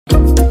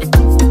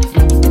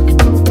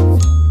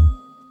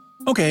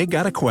Okay,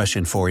 got a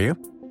question for you.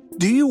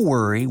 Do you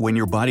worry when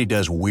your body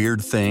does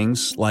weird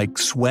things, like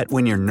sweat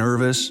when you're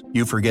nervous,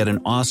 you forget an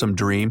awesome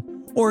dream,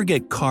 or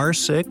get car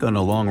sick on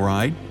a long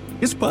ride?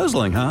 It's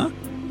puzzling, huh?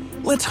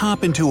 Let's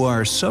hop into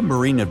our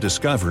submarine of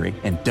discovery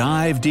and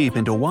dive deep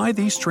into why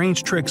these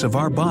strange tricks of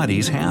our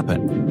bodies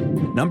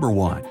happen. Number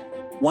 1.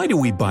 Why do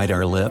we bite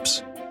our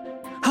lips?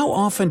 How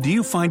often do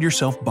you find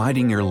yourself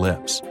biting your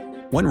lips?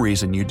 One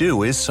reason you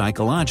do is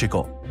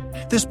psychological.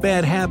 This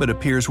bad habit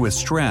appears with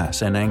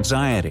stress and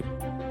anxiety.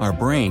 Our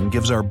brain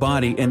gives our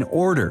body an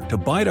order to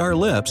bite our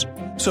lips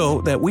so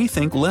that we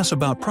think less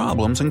about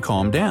problems and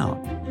calm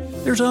down.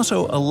 There's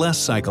also a less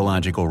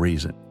psychological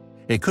reason.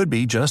 It could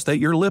be just that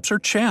your lips are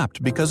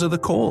chapped because of the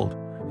cold.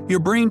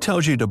 Your brain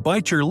tells you to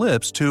bite your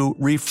lips to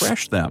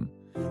refresh them.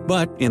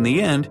 But in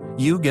the end,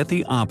 you get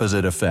the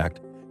opposite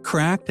effect: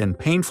 cracked and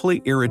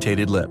painfully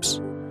irritated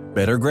lips.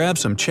 Better grab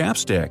some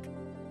chapstick.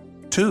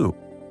 2.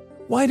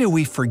 Why do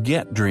we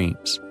forget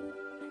dreams?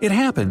 It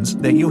happens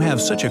that you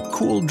have such a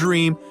cool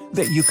dream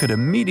that you could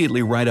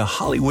immediately write a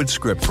Hollywood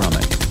script from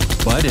it.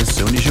 But as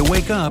soon as you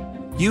wake up,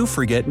 you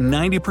forget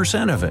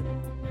 90% of it.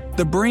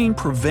 The brain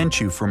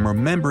prevents you from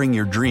remembering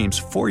your dreams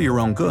for your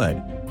own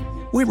good.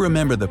 We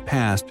remember the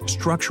past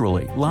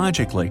structurally,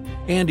 logically,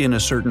 and in a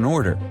certain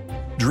order.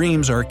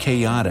 Dreams are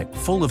chaotic,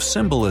 full of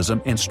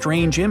symbolism and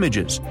strange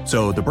images,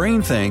 so the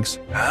brain thinks,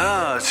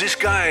 this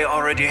guy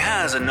already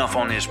has enough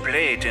on his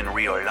plate in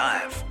real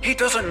life. He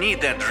doesn't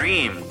need that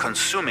dream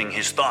consuming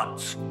his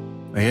thoughts.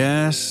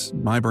 Yes,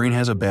 my brain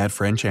has a bad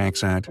French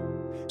accent.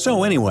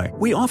 So anyway,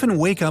 we often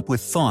wake up with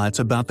thoughts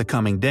about the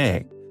coming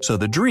day, so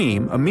the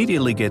dream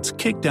immediately gets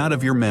kicked out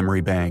of your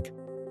memory bank.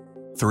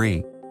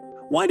 3.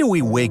 Why do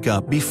we wake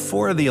up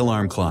before the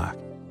alarm clock?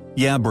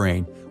 Yeah,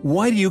 brain,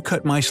 why do you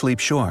cut my sleep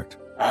short?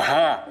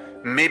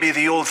 Maybe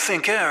the old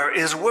thinker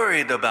is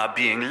worried about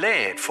being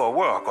late for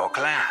work or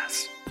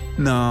class.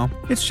 No,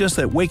 it's just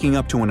that waking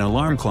up to an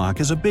alarm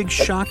clock is a big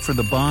shock for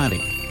the body.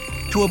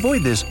 To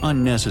avoid this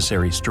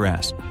unnecessary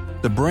stress,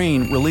 the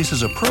brain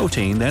releases a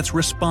protein that's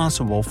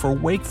responsible for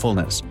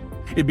wakefulness.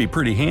 It'd be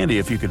pretty handy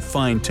if you could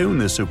fine-tune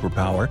this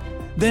superpower,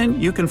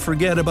 then you can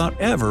forget about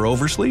ever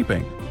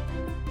oversleeping.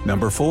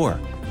 Number 4.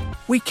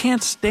 We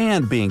can't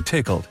stand being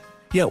tickled,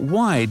 yet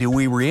why do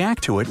we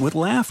react to it with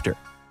laughter?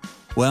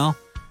 Well,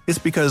 it's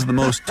because the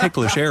most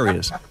ticklish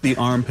areas, the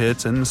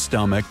armpits and the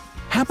stomach,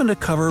 happen to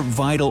cover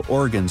vital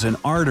organs and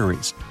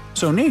arteries,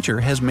 so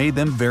nature has made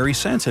them very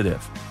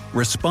sensitive.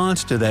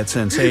 Response to that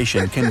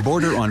sensation can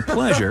border on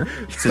pleasure,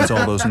 since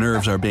all those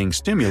nerves are being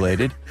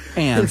stimulated,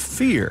 and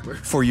fear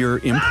for your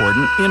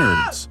important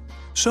innards.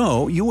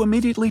 So you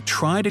immediately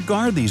try to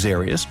guard these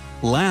areas,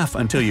 laugh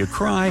until you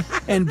cry,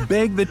 and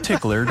beg the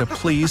tickler to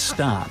please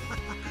stop.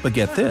 But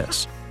get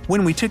this,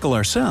 when we tickle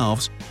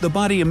ourselves, the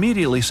body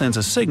immediately sends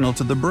a signal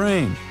to the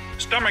brain.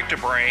 Stomach to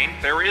brain,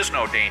 there is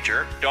no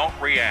danger, don't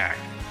react.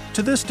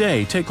 To this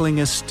day, tickling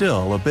is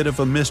still a bit of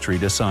a mystery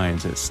to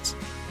scientists.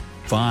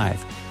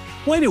 5.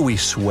 Why do we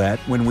sweat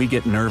when we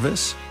get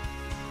nervous?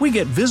 We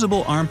get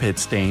visible armpit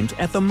stains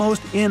at the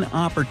most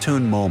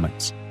inopportune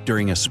moments,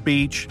 during a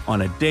speech,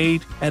 on a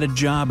date, at a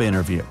job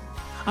interview.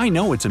 I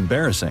know it's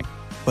embarrassing,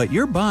 but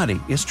your body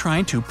is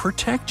trying to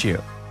protect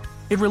you.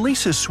 It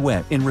releases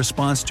sweat in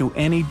response to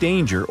any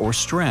danger or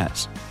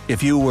stress.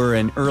 If you were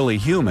an early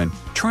human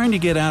trying to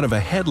get out of a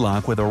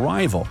headlock with a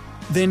rival,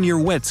 then your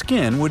wet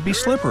skin would be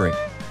slippery.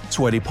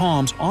 Sweaty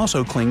palms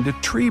also cling to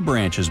tree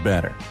branches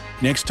better.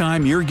 Next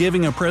time you're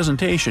giving a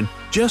presentation,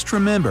 just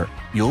remember,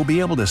 you'll be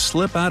able to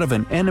slip out of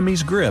an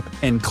enemy's grip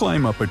and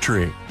climb up a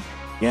tree.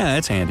 Yeah,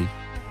 that's handy.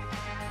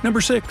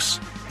 Number 6.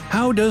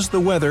 How does the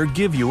weather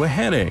give you a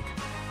headache?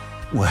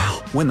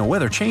 Well, when the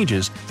weather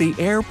changes, the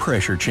air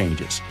pressure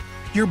changes.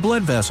 Your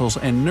blood vessels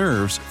and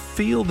nerves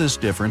feel this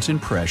difference in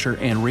pressure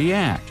and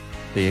react.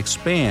 They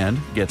expand,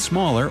 get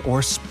smaller,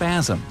 or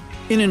spasm.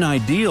 In an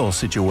ideal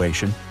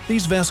situation,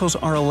 these vessels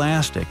are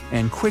elastic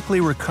and quickly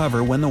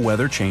recover when the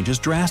weather changes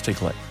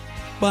drastically.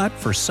 But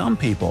for some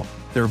people,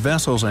 their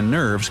vessels and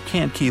nerves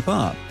can't keep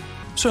up.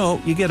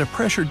 So you get a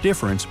pressure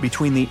difference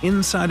between the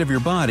inside of your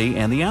body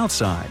and the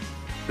outside.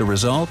 The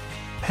result?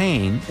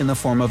 Pain in the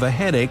form of a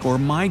headache or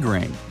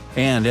migraine.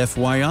 And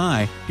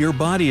FYI, your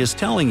body is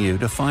telling you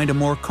to find a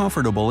more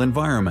comfortable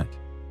environment.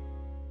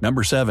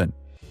 Number 7.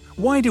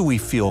 Why do we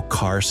feel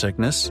car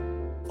sickness?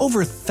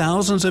 Over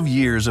thousands of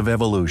years of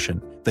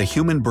evolution, the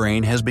human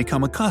brain has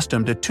become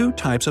accustomed to 2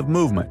 types of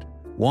movement: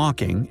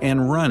 walking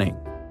and running.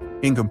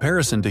 In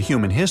comparison to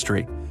human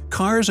history,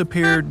 cars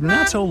appeared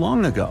not so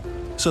long ago,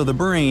 so the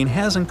brain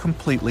hasn't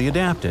completely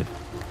adapted.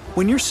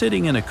 When you're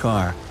sitting in a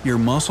car, your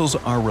muscles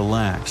are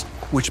relaxed,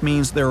 which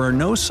means there are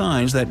no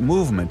signs that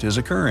movement is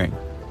occurring.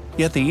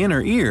 Yet the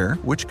inner ear,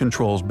 which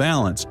controls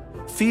balance,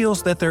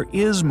 feels that there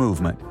is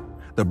movement.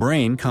 The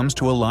brain comes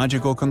to a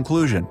logical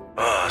conclusion.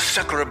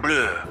 Sacre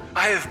bleu,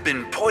 I have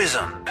been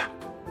poisoned.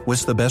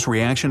 What's the best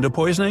reaction to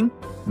poisoning?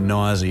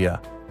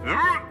 Nausea.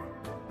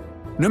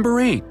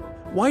 Number 8.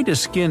 Why does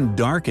skin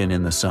darken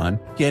in the sun,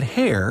 yet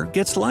hair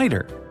gets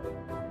lighter?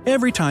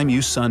 Every time you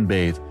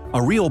sunbathe,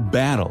 a real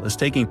battle is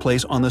taking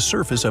place on the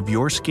surface of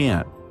your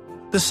skin.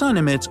 The sun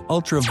emits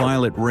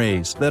ultraviolet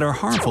rays that are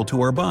harmful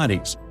to our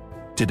bodies.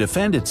 To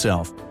defend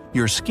itself,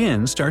 your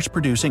skin starts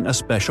producing a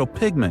special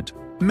pigment,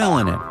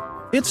 melanin.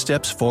 It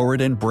steps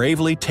forward and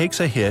bravely takes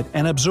a hit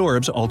and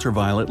absorbs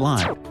ultraviolet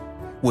light.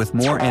 With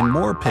more and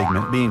more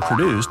pigment being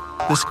produced,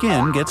 the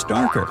skin gets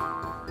darker.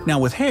 Now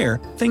with hair,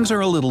 things are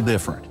a little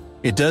different.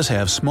 It does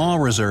have small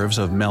reserves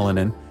of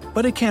melanin,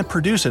 but it can't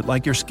produce it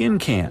like your skin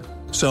can.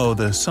 So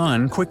the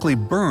sun quickly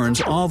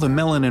burns all the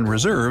melanin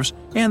reserves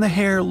and the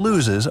hair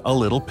loses a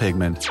little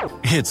pigment.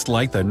 It's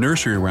like the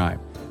nursery rhyme.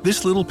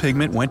 This little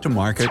pigment went to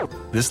market,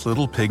 this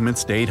little pigment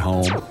stayed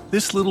home,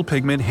 this little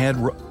pigment had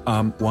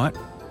what?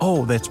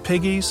 Oh, that's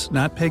piggies,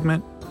 not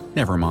pigment?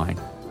 Never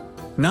mind.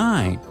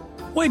 9.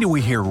 Why do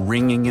we hear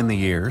ringing in the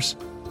ears?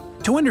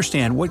 To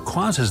understand what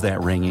causes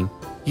that ringing,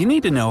 you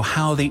need to know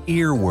how the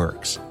ear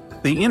works.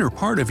 The inner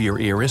part of your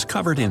ear is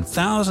covered in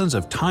thousands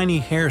of tiny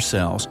hair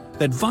cells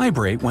that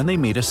vibrate when they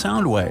meet a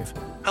sound wave.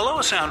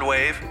 Hello, sound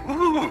wave!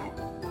 Ooh.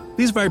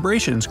 These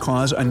vibrations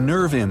cause a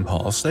nerve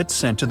impulse that's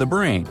sent to the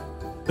brain.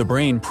 The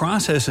brain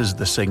processes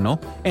the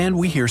signal and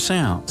we hear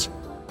sounds.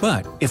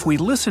 But if we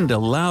listen to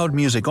loud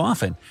music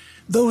often,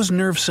 those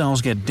nerve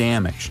cells get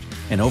damaged,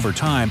 and over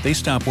time they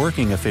stop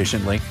working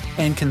efficiently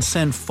and can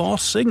send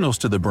false signals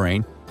to the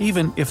brain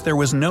even if there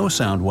was no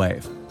sound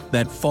wave.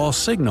 That false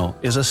signal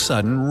is a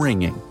sudden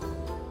ringing.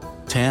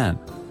 10.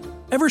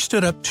 Ever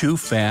stood up too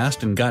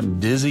fast and gotten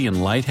dizzy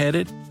and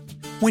lightheaded?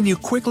 When you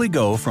quickly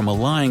go from a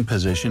lying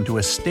position to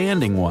a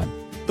standing one,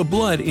 the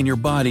blood in your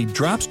body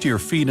drops to your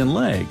feet and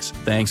legs.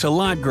 Thanks a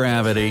lot,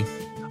 gravity.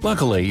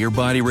 Luckily, your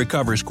body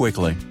recovers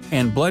quickly,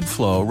 and blood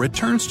flow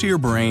returns to your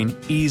brain,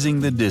 easing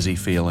the dizzy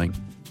feeling.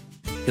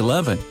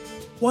 11.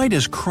 Why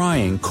does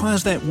crying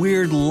cause that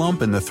weird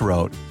lump in the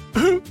throat?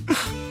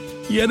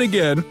 Yet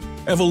again,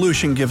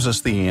 evolution gives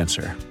us the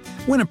answer.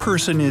 When a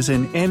person is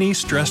in any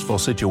stressful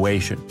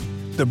situation,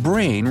 the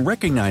brain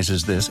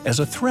recognizes this as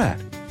a threat.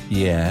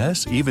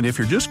 Yes, even if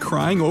you're just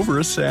crying over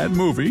a sad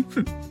movie.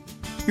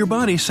 Your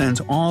body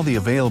sends all the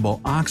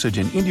available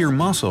oxygen into your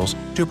muscles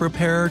to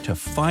prepare to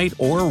fight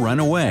or run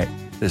away.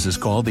 This is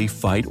called the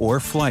fight or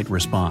flight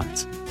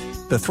response.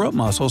 The throat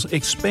muscles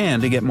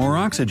expand to get more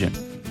oxygen.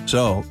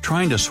 So,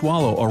 trying to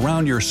swallow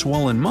around your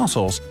swollen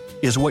muscles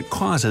is what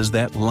causes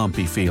that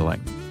lumpy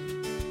feeling.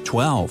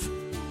 12.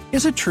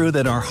 Is it true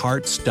that our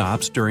heart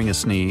stops during a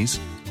sneeze?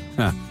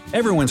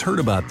 Everyone's heard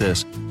about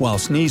this. While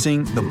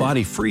sneezing, the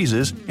body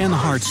freezes and the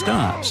heart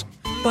stops.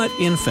 But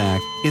in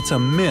fact, it's a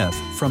myth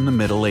from the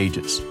Middle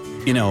Ages.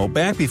 You know,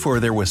 back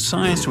before there was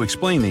science to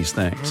explain these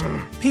things,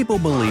 people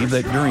believed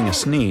that during a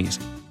sneeze,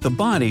 the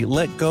body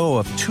let go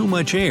of too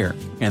much air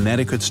and that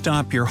it could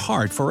stop your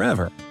heart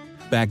forever.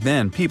 Back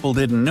then, people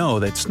didn't know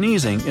that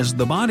sneezing is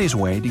the body's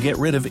way to get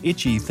rid of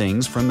itchy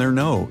things from their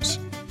nose.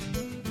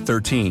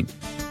 13.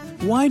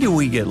 Why do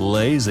we get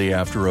lazy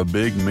after a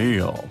big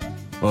meal?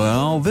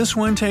 Well, this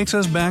one takes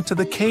us back to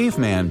the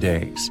caveman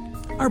days.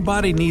 Our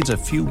body needs a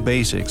few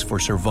basics for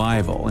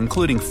survival,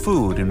 including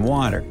food and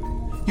water.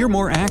 You're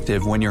more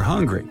active when you're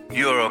hungry.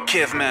 Your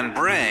caveman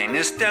brain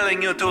is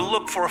telling you to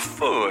look for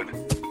food.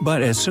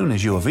 But as soon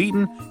as you have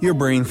eaten, your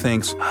brain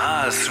thinks,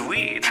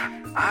 sweet.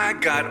 I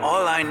got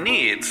all I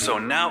need, so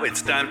now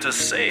it's time to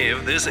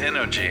save this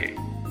energy.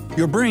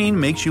 Your brain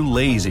makes you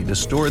lazy to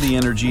store the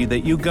energy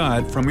that you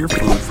got from your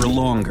food for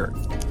longer.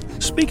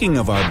 Speaking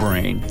of our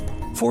brain,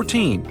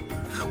 14.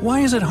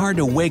 Why is it hard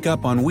to wake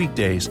up on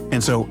weekdays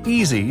and so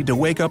easy to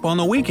wake up on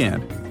the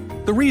weekend?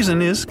 The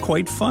reason is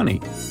quite funny.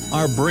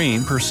 Our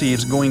brain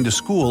perceives going to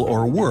school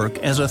or work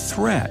as a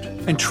threat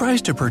and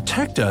tries to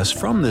protect us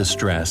from this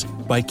stress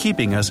by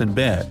keeping us in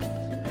bed.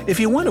 If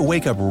you want to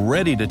wake up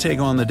ready to take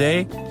on the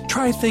day,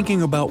 try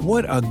thinking about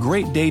what a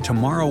great day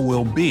tomorrow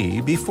will be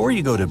before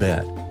you go to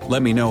bed.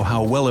 Let me know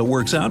how well it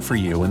works out for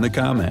you in the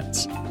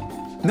comments.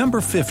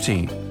 Number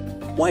 15.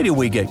 Why do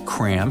we get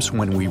cramps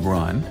when we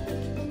run?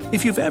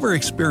 If you've ever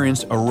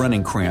experienced a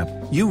running cramp,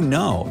 you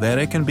know that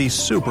it can be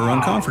super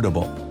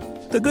uncomfortable.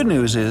 The good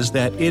news is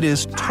that it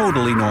is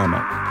totally normal.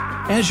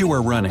 As you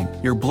are running,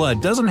 your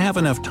blood doesn't have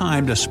enough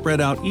time to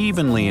spread out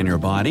evenly in your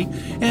body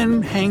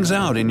and hangs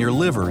out in your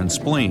liver and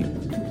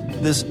spleen.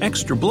 This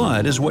extra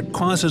blood is what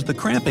causes the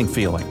cramping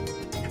feeling.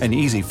 An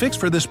easy fix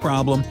for this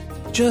problem: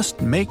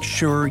 just make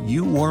sure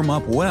you warm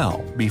up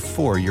well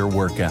before your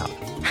workout.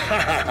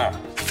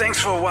 Thanks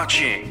for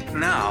watching.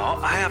 Now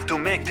I have to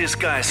make this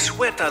guy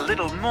sweat a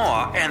little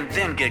more and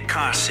then get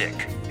car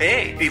sick.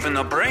 Hey, even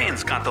the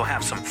brain's got to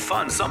have some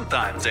fun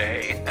sometimes,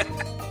 eh?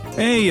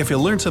 Hey, if you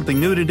learned something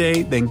new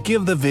today, then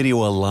give the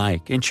video a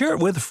like and share it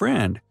with a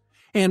friend.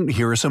 And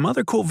here are some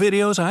other cool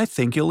videos I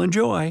think you'll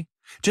enjoy.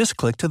 Just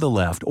click to the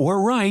left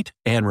or right,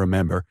 and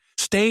remember,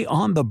 stay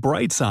on the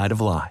bright side of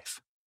life.